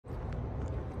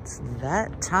It's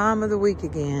that time of the week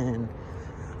again.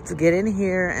 To get in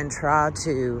here and try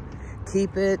to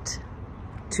keep it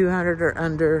 200 or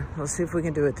under. Let's see if we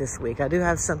can do it this week. I do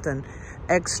have something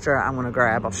extra I want to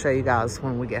grab. I'll show you guys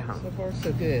when we get home. So far,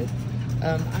 so good.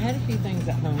 I had a few things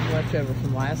at home left over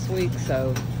from last week,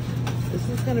 so this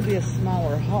is going to be a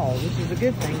smaller haul, which is a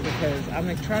good thing because I'm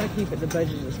going to try to keep it the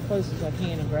budget as close as I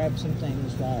can and grab some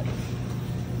things that,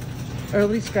 or at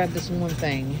least grab this one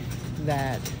thing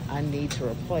that I need to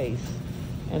replace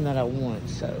and that I want.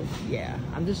 So yeah,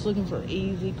 I'm just looking for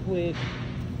easy, quick,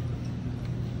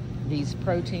 these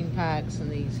protein packs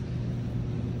and these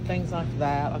things like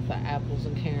that, like the apples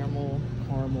and caramel,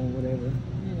 whatever,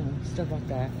 you know, stuff like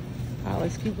that. All right,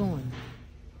 let's keep going.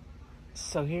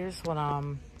 So here's what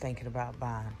I'm thinking about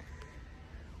buying.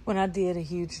 When I did a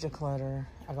huge declutter,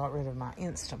 I got rid of my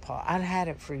Instant Pot. I'd had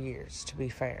it for years, to be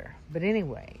fair. But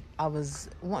anyway, I was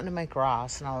wanting to make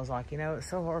rice, and I was like, you know, it's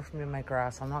so hard for me to make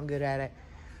rice. I'm not good at it.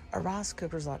 A rice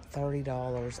cooker's like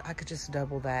 $30. I could just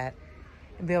double that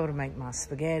and be able to make my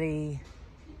spaghetti,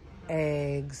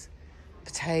 eggs,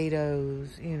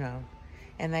 potatoes, you know.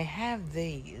 And they have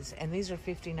these, and these are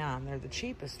 $59. They're the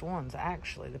cheapest ones,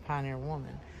 actually, the Pioneer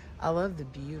Woman. I love the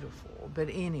Beautiful, but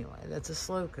anyway, that's a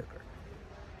slow cooker.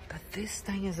 But this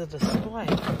thing is a display.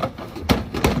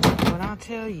 When I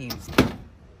tell you,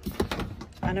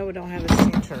 I know it don't have a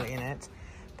center in it,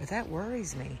 but that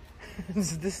worries me.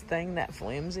 Is this thing that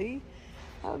flimsy?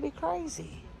 That would be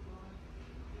crazy.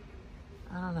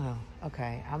 I don't know.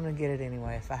 Okay, I'm gonna get it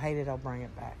anyway. If I hate it, I'll bring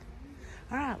it back.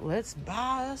 All right, let's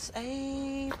buy us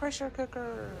a pressure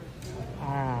cooker. All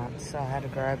right, so I had to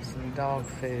grab some dog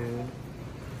food.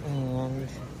 And,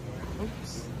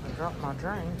 oops, I dropped my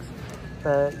drinks.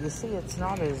 But you see, it's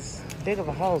not as big of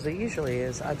a haul as it usually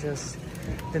is.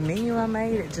 The menu I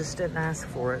made, it just didn't ask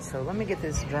for it. So let me get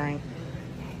this drink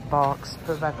box,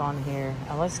 put it back on here,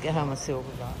 and let's get home and see what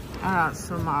we got. All right,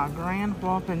 so my grand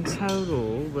whopping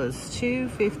total was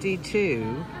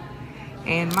 $252.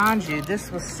 And mind you, this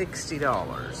was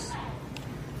 $60.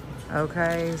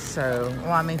 Okay, so,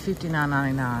 well, I mean,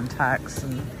 $59.99 tax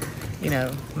and, you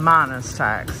know, minus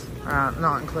tax,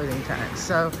 not including tax.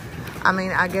 So, I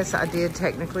mean, I guess I did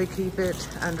technically keep it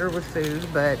under with food,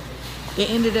 but it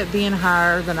ended up being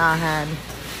higher than I had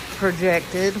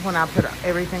projected when I put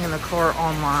everything in the cart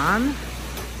online.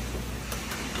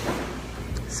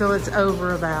 So it's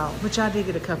over about, which I did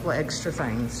get a couple of extra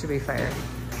things, to be fair.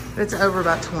 But it's over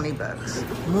about 20 bucks,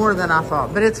 more than I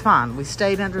thought, but it's fine. We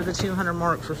stayed under the 200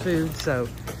 mark for food, so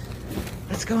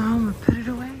let's go home and put it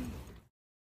away.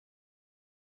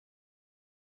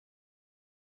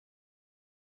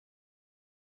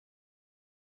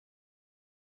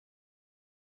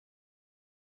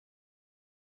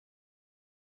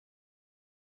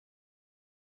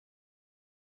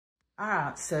 All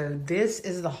right, so this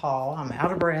is the haul. I'm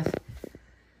out of breath.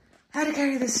 I had to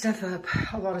carry this stuff up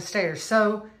a lot of stairs.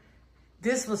 So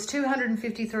this was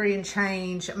 $253 and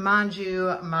change. Mind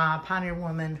you, my Pioneer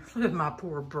Woman, look at my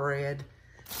poor bread.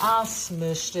 I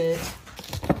smushed it.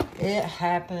 It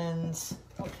happens.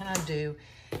 What can I do?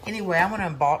 Anyway, I'm gonna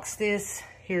unbox this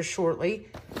here shortly.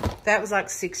 That was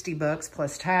like 60 bucks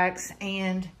plus tax.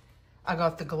 And I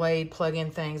got the Glade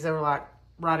plug-in things. They were like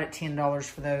right at $10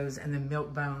 for those, and then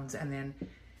milk bones, and then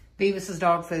Beavis's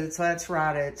dog food. So that's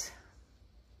right at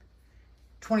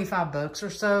 25 bucks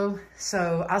or so.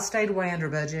 So I stayed way under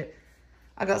budget.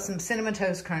 I got some Cinnamon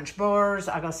Toast Crunch bars.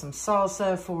 I got some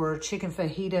salsa for chicken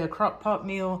fajita crock pot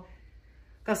meal.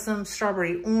 Got some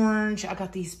strawberry orange. I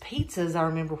got these pizzas I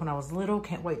remember when I was little.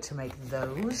 Can't wait to make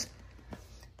those.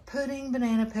 Pudding,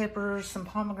 banana peppers, some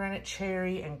pomegranate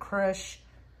cherry, and crush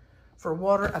for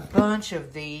water. A bunch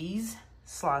of these.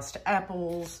 Sliced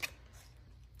apples,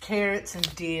 carrots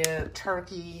and dip,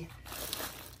 turkey,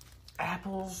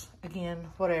 apples, again,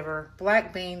 whatever.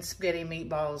 Black beans, spaghetti,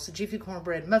 meatballs, Jiffy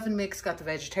cornbread, muffin mix, got the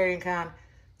vegetarian kind,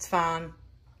 it's fine.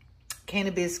 Can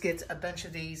of biscuits, a bunch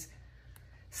of these.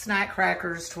 Snack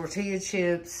crackers, tortilla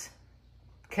chips,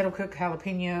 kettle cooked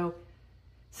jalapeno,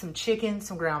 some chicken,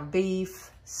 some ground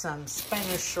beef, some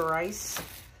Spanish rice,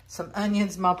 some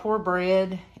onions, my poor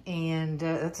bread, and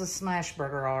that's a smash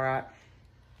burger, all right.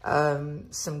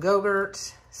 Some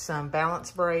Go-Gurt, some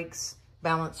balance breaks,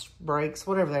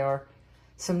 whatever they are.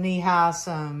 Some knee-high,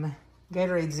 some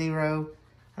Gatorade Zero.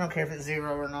 I don't care if it's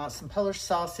zero or not. Some Polish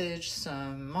sausage,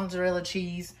 some mozzarella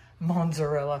cheese,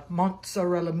 mozzarella,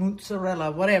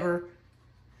 whatever.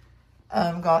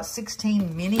 Got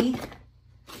 16 mini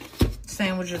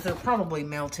sandwiches. They're probably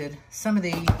melted. Some of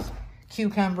these,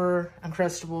 cucumber,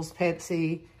 Uncrustables,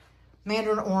 Pepsi,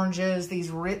 mandarin oranges, these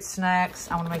Ritz snacks.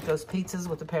 I want to make those pizzas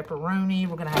with the pepperoni.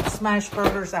 We're going to have smash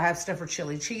burgers. I have stuff for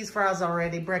chili cheese fries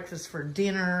already. Breakfast for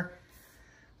dinner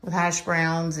with hash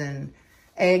browns and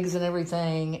eggs and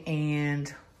everything.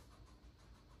 And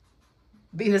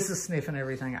Beavis is sniffing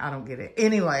everything. I don't get it.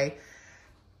 Anyway,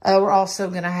 we're also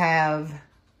going to have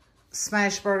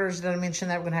smash burgers. Did I mention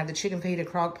that? We're going to have the chicken fajita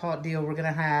crock pot deal. We're going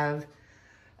to have,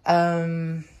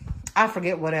 I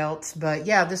forget what else. But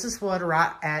yeah, this is what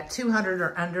right at 200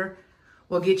 or under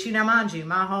will get you. Now, mind you,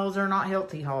 my hauls are not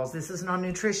healthy hauls. This is not a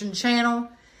nutrition channel.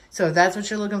 So if that's what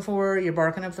you're looking for, you're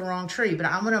barking up the wrong tree. But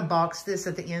I'm going to box this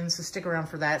at the end, so stick around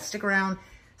for that. Stick around,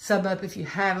 sub up if you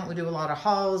haven't. We do a lot of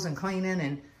hauls and cleaning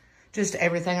and just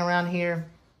everything around here.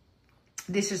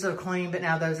 Dishes are clean, but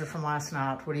now those are from last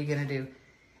night. What are you going to do?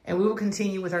 And we will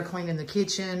continue with our cleaning the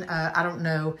kitchen. I don't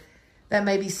know. That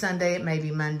may be Sunday. It may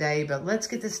be Monday. But let's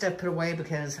get this stuff put away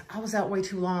because I was out way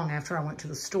too long after I went to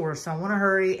the store. So I want to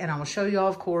hurry. And I will show you all,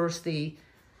 of course, the,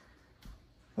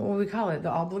 what will we call it?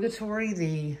 The obligatory,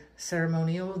 the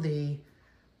ceremonial,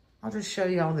 I'll just show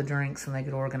you all the drinks when they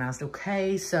get organized.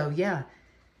 Okay, so yeah,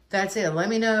 that's it. Let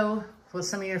me know what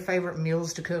some of your favorite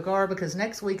meals to cook are, because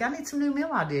next week I need some new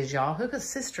meal ideas, y'all. Hook a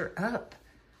sister up.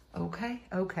 Okay,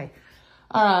 okay.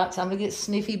 All right, so I'm gonna get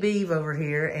Sniffy Beeve over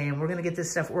here and we're gonna get this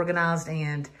stuff organized,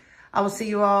 and I will see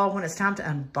you all when it's time to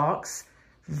unbox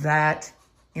that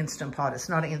Instant Pot. It's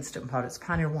not an Instant Pot, it's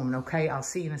Pioneer Woman, okay? I'll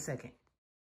see you in a second.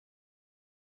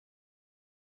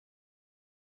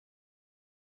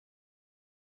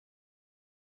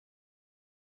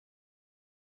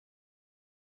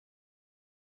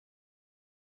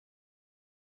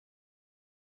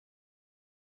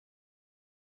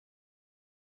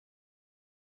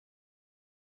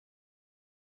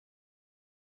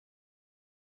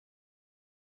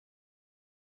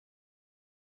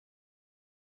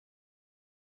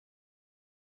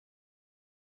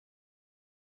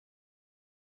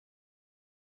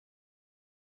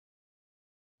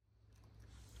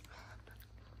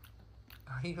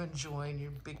 Are you enjoying your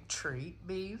big treat,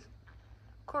 Beeve?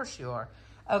 Of course you are.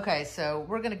 Okay, so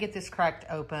we're going to get this cracked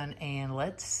open and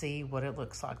let's see what it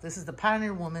looks like. This is the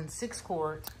Pioneer Woman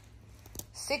 6-quart,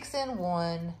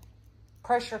 6-in-1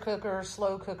 pressure cooker,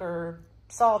 slow cooker,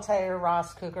 sauteer,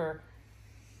 rice cooker,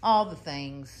 all the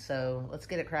things. So let's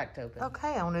get it cracked open. Okay,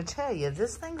 I want to tell you,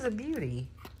 this thing's a beauty.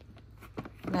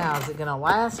 Now, is it going to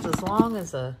last as long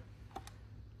as a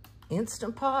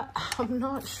Instant Pot? I'm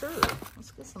not sure.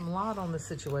 Let's get some light on the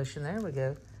situation. There we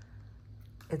go.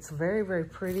 It's very, very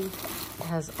pretty. It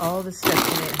has all the stuff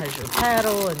in it. It has your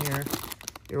paddle and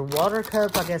your water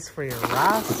cup, I guess, for your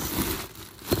rice.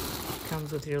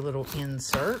 Comes with your little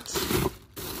insert.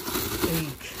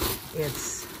 Eek.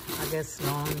 It's, I guess,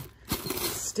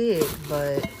 non-stick,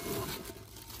 but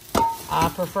I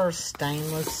prefer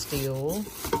stainless steel.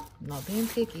 I'm not being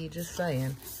picky, just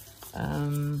saying.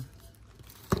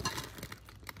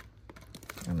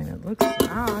 I mean, it looks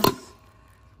nice.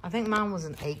 I think mine was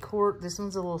an 8-quart. This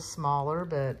one's a little smaller,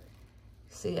 but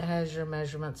see, it has your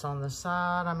measurements on the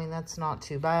side. I mean, that's not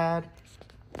too bad.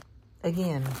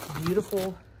 Again,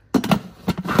 beautiful,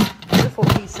 beautiful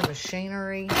piece of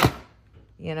machinery.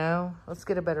 You know, let's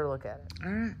get a better look at it.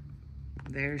 All right,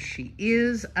 there she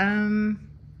is.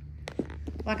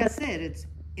 Like I said,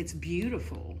 it's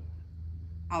beautiful.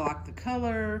 I like the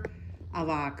color. I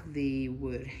like the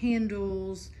wood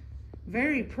handles.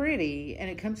 Very pretty, and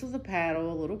it comes with a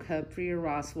paddle, a little cup for your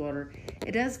rice water.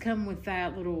 It does come with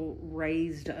that little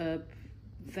raised up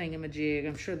thingamajig.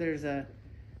 I'm sure there's a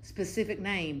specific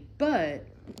name, but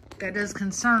that does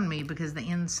concern me because the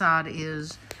inside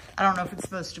is, I don't know if it's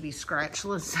supposed to be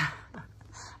scratchless.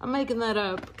 I'm making that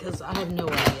up because I have no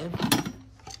idea.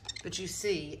 But you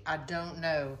see, I don't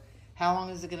know. How long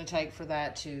is it going to take for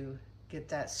that to get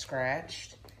that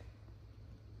scratched?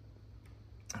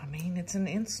 I mean, it's an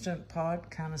Instant Pot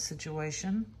kind of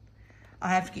situation.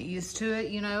 I have to get used to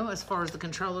it, you know, as far as the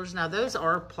controllers. Now, those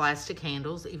are plastic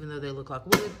handles, even though they look like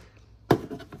wood.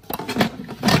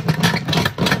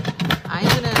 I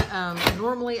am gonna,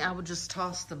 normally I would just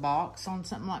toss the box on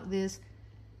something like this,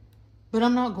 but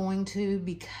I'm not going to,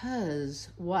 because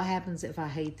what happens if I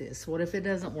hate this? What if it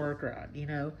doesn't work right, you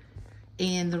know?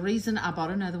 And the reason I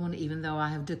bought another one, even though I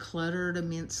have decluttered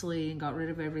immensely and got rid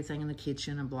of everything in the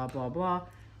kitchen and blah, blah, blah,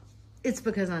 it's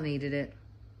because I needed it.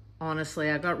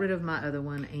 Honestly, I got rid of my other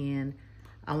one and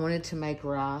I wanted to make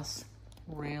rice.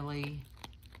 Really?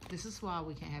 This is why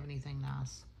we can't have anything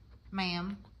nice.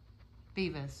 Ma'am,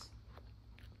 Beavis.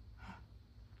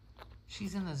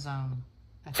 She's in the zone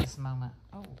at this moment.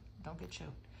 Oh, don't get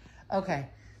choked. Okay,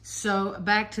 so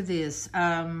back to this.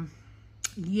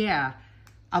 Yeah,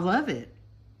 I love it.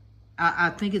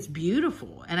 I think it's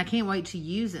beautiful, and I can't wait to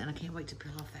use it, and I can't wait to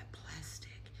peel off that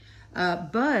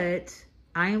plastic. But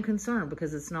I am concerned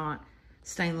because it's not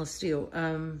stainless steel.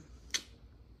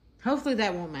 Hopefully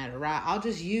that won't matter, right? I'll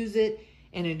just use it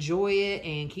and enjoy it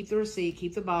and keep the receipt,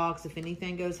 keep the box. If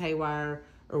anything goes haywire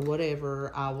or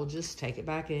whatever, I will just take it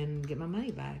back and get my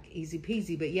money back. Easy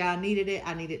peasy. But yeah, I needed it.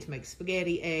 I need it to make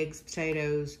spaghetti, eggs,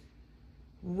 potatoes,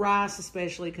 rice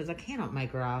especially, because I cannot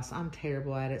make rice. I'm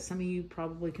terrible at it. Some of you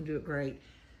probably can do it great.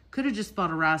 Could have just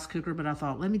bought a rice cooker, but I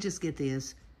thought, let me just get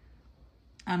this.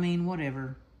 I mean,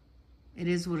 whatever. It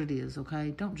is what it is,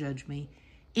 okay? Don't judge me.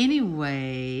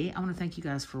 Anyway, I want to thank you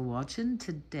guys for watching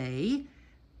today.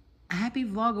 Happy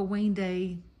Vlogoween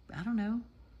Day, I don't know,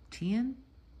 10,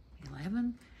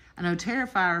 11? I know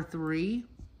Terrifier 3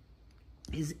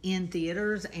 is in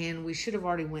theaters, and we should have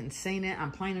already went and seen it.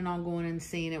 I'm planning on going and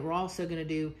seeing it. We're also going to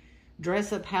do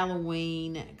Dress Up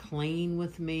Halloween, Clean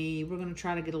With Me. We're going to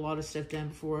try to get a lot of stuff done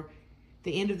before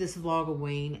the end of this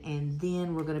Vlogoween, and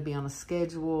then we're going to be on a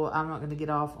schedule. I'm not going to get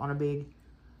off on a big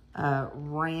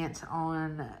rant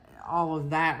on all of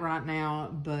that right now,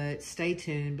 but stay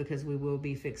tuned because we will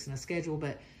be fixing a schedule.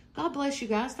 But God bless you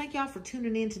guys. Thank y'all for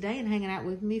tuning in today and hanging out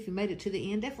with me. If you made it to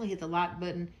the end, definitely hit the like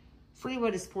button. Free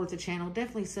way to support the channel.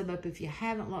 Definitely sub up if you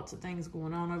haven't. Lots of things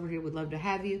going on over here. We'd love to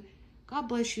have you. God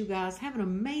bless you guys. Have an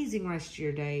amazing rest of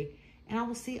your day. And I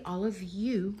will see all of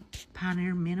you,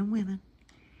 Pioneer men and women,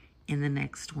 in the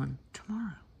next one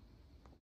tomorrow.